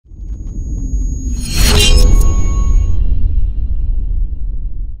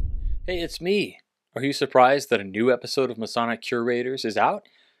Hey, it's me. Are you surprised that a new episode of Masonic Curators is out?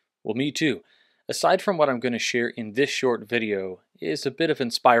 Well, me too. Aside from what I'm going to share in this short video is a bit of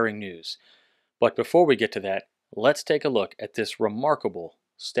inspiring news. But before we get to that, let's take a look at this remarkable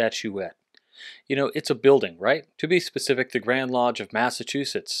statuette. You know, it's a building, right? To be specific, the Grand Lodge of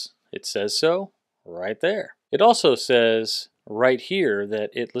Massachusetts. It says so right there. It also says right here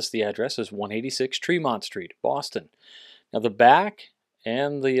that it lists the address as 186 Tremont Street, Boston. Now the back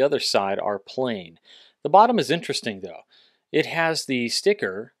and the other side are plain. The bottom is interesting though. It has the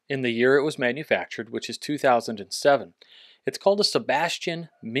sticker in the year it was manufactured, which is 2007. It's called a Sebastian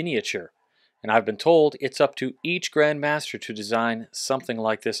miniature, and I've been told it's up to each Grand Master to design something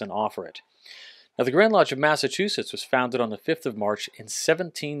like this and offer it. Now the Grand Lodge of Massachusetts was founded on the 5th of March in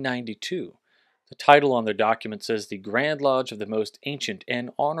 1792. The title on their document says the Grand Lodge of the Most Ancient and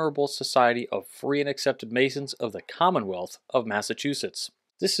Honorable Society of Free and Accepted Masons of the Commonwealth of Massachusetts.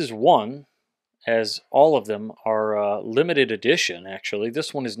 This is one, as all of them are limited edition actually.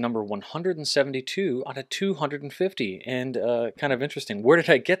 This one is number 172 out of 250, and kind of interesting. Where did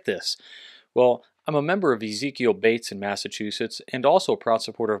I get this? Well, I'm a member of Ezekiel Bates in Massachusetts and also a proud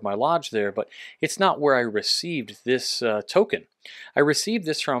supporter of my lodge there, but it's not where I received this token. I received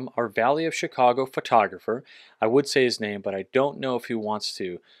this from our Valley of Chicago photographer. I would say his name, but I don't know if he wants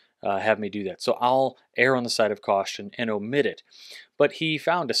to have me do that. So I'll err on the side of caution and omit it. But he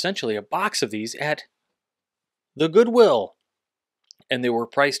found essentially a box of these at the Goodwill, and they were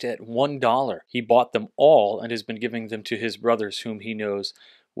priced at $1. He bought them all and has been giving them to his brothers whom he knows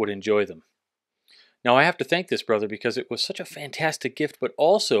would enjoy them. Now I have to thank this brother because it was such a fantastic gift, but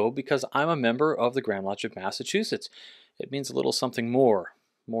also because I'm a member of the Grand Lodge of Massachusetts. It means a little something more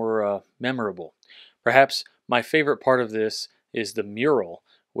memorable. Perhaps my favorite part of this is the mural,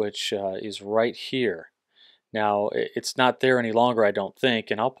 which is right here. Now it's not there any longer, I don't think,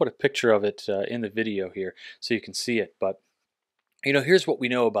 and I'll put a picture of it in the video here so you can see it. But you know, here's what we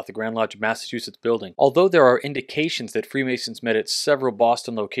know about the Grand Lodge of Massachusetts building. Although there are indications that Freemasons met at several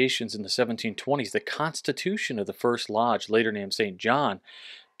Boston locations in the 1720s, the constitution of the first lodge, later named St. John,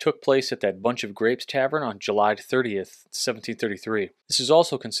 took place at that Bunch of Grapes Tavern on July 30th, 1733. This is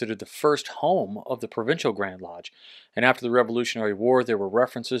also considered the first home of the Provincial Grand Lodge, and after the Revolutionary War there were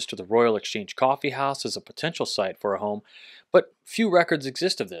references to the Royal Exchange Coffee House as a potential site for a home, but few records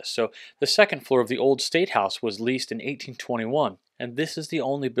exist of this. So the second floor of the old State House was leased in 1821, and this is the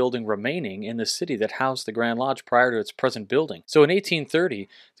only building remaining in the city that housed the Grand Lodge prior to its present building. So in 1830,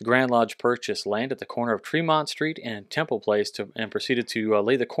 the Grand Lodge purchased land at the corner of Tremont Street and Temple Place and proceeded to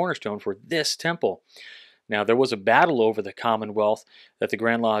lay the cornerstone for this temple. Now, there was a battle over the Commonwealth that the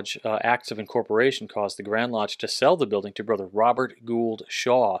Grand Lodge Acts of Incorporation caused the Grand Lodge to sell the building to Brother Robert Gould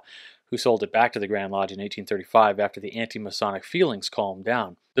Shaw, who sold it back to the Grand Lodge in 1835 after the anti-Masonic feelings calmed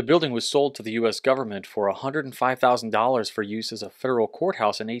down. The building was sold to the U.S. government for $105,000 for use as a federal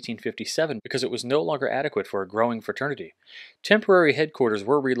courthouse in 1857 because it was no longer adequate for a growing fraternity. Temporary headquarters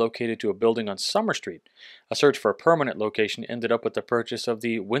were relocated to a building on Summer Street. A search for a permanent location ended up with the purchase of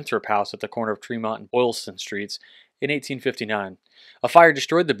the Winthrop House at the corner of Tremont and Boylston Streets in 1859. A fire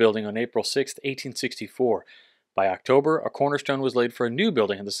destroyed the building on April 6, 1864. By October, a cornerstone was laid for a new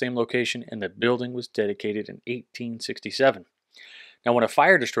building at the same location, and the building was dedicated in 1867. Now, when a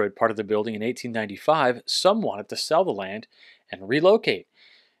fire destroyed part of the building in 1895, some wanted to sell the land and relocate.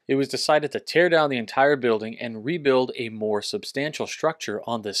 It was decided to tear down the entire building and rebuild a more substantial structure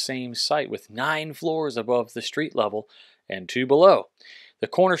on the same site with 9 floors above the street level and 2 below. The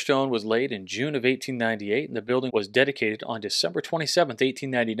cornerstone was laid in June of 1898, and the building was dedicated on December 27,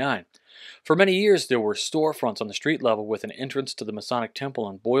 1899. For many years, there were storefronts on the street level with an entrance to the Masonic Temple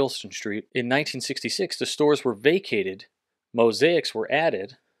on Boylston Street. In 1966, the stores were vacated, mosaics were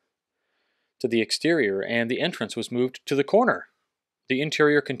added to the exterior, and the entrance was moved to the corner. The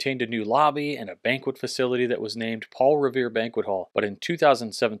interior contained a new lobby and a banquet facility that was named Paul Revere Banquet Hall. But in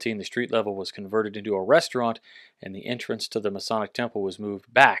 2017, the street level was converted into a restaurant, and the entrance to the Masonic Temple was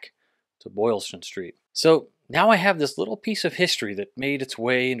moved back to Boylston Street. So now I have this little piece of history that made its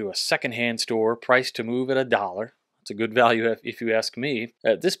way into a secondhand store priced to move at $1. It's a good value if you ask me.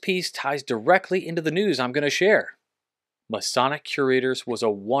 This piece ties directly into the news I'm going to share. Masonic Curators was a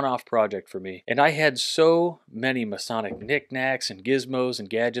one-off project for me, and I had so many Masonic knickknacks and gizmos and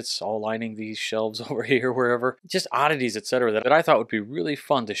gadgets all lining these shelves over here, wherever, just oddities, etc., that I thought would be really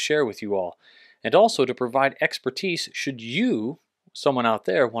fun to share with you all, and also to provide expertise should you someone out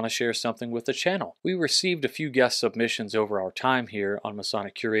there want to share something with the channel. We received a few guest submissions over our time here on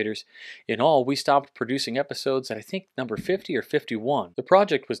Masonic Curators. In all, we stopped producing episodes at I think number 50 or 51. The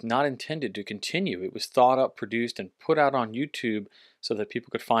project was not intended to continue. It was thought up, produced, and put out on YouTube so that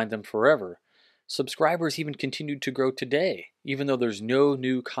people could find them forever. Subscribers even continued to grow today, even though there's no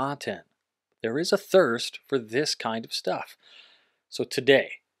new content. There is a thirst for this kind of stuff. So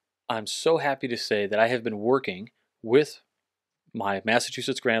today, I'm so happy to say that I have been working with my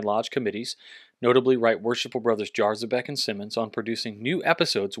Massachusetts Grand Lodge committees, notably Right Worshipful Brothers Jarzabek and Simmons, on producing new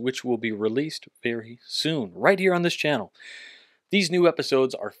episodes which will be released very soon, right here on this channel. These new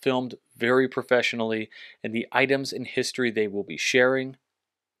episodes are filmed very professionally, and the items in history they will be sharing,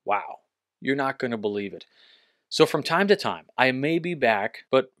 wow, you're not going to believe it. So from time to time, I may be back,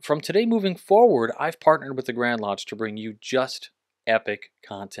 but from today moving forward, I've partnered with the Grand Lodge to bring you just epic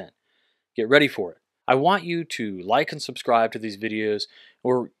content. Get ready for it. I want you to like and subscribe to these videos.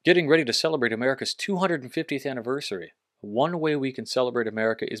 We're getting ready to celebrate America's 250th anniversary. One way we can celebrate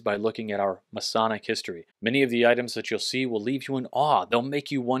America is by looking at our Masonic history. Many of the items that you'll see will leave you in awe. They'll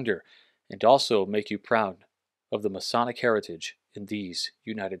make you wonder and also make you proud of the Masonic heritage in these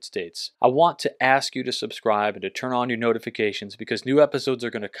United States. I want to ask you to subscribe and to turn on your notifications because new episodes are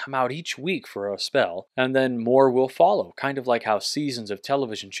going to come out each week for a spell, and then more will follow, kind of like how seasons of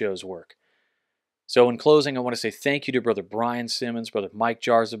television shows work. So in closing, I want to say thank you to Brother Brian Simmons, Brother Mike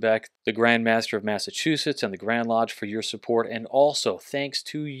Jarzabek, the Grand Master of Massachusetts, and the Grand Lodge for your support, and also thanks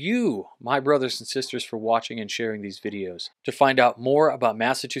to you, my brothers and sisters, for watching and sharing these videos. To find out more about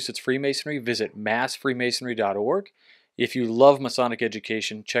Massachusetts Freemasonry, visit massfreemasonry.org. If you love Masonic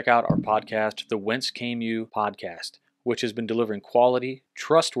education, check out our podcast, The Whence Came You Podcast, which has been delivering quality,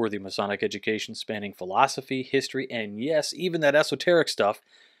 trustworthy Masonic education spanning philosophy, history, and yes, even that esoteric stuff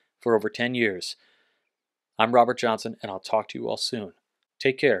for over 10 years. I'm Robert Johnson, and I'll talk to you all soon.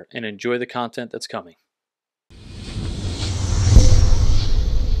 Take care and enjoy the content that's coming.